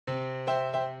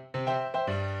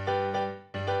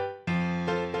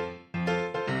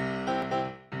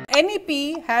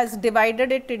NEP has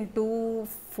divided it into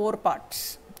 4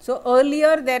 parts. So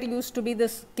earlier there used to be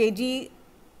this KG,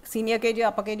 senior KG,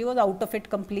 upper KG was out of it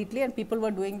completely and people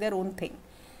were doing their own thing.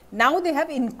 Now they have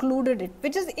included it,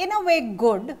 which is in a way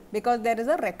good because there is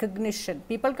a recognition.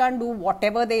 People can't do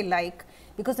whatever they like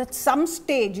because at some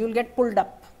stage you will get pulled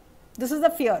up. This is the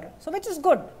fear, so which is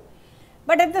good.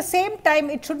 But at the same time,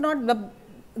 it should not, the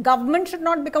government should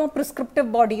not become a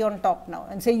prescriptive body on top now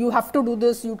and say you have to do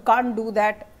this, you can't do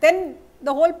that. Then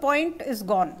the whole point is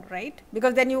gone, right?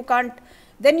 Because then you can't,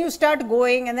 then you start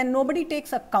going and then nobody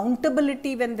takes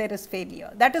accountability when there is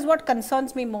failure. That is what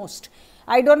concerns me most.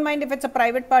 I don't mind if it's a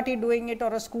private party doing it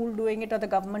or a school doing it or the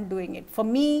government doing it. For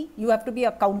me, you have to be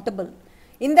accountable.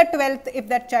 In the 12th, if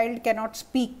that child cannot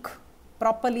speak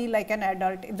properly like an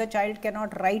adult, if the child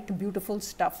cannot write beautiful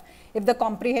stuff, if the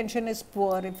comprehension is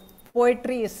poor, if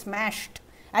poetry is smashed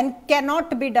and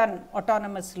cannot be done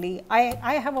autonomously,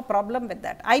 I have a problem with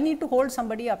that. I need to hold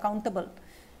somebody accountable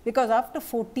because after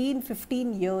 14,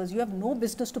 15 years, you have no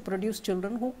business to produce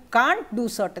children who can't do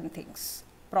certain things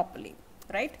properly,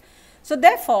 right? So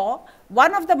therefore,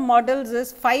 one of the models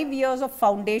is 5 years of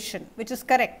foundation, which is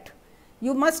correct.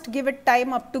 You must give it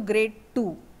time up to grade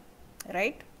 2,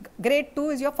 right? Grade 2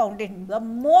 is your foundation. The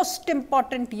most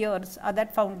important years are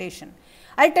that foundation.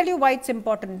 I'll tell you why it's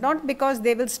important. Not because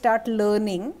they will start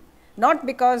learning, not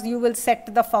because you will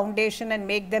set the foundation and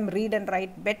make them read and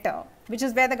write better, which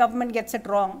is where the government gets it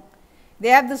wrong. They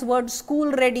have this word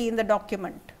school ready in the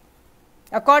document.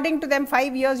 According to them,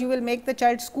 5 years you will make the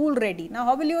child school ready. Now,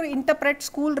 how will you interpret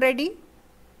school ready?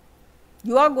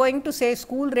 You are going to say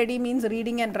school ready means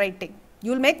reading and writing.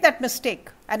 You will make that mistake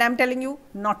and I am telling you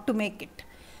not to make it.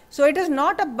 So, it is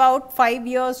not about 5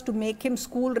 years to make him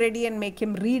school ready and make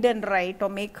him read and write or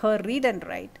make her read and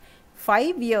write.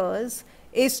 5 years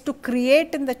is to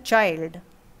create in the child,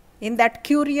 in that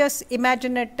curious,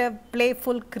 imaginative,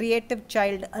 playful, creative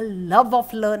child, a love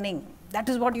of learning. That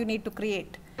is what you need to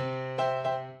create.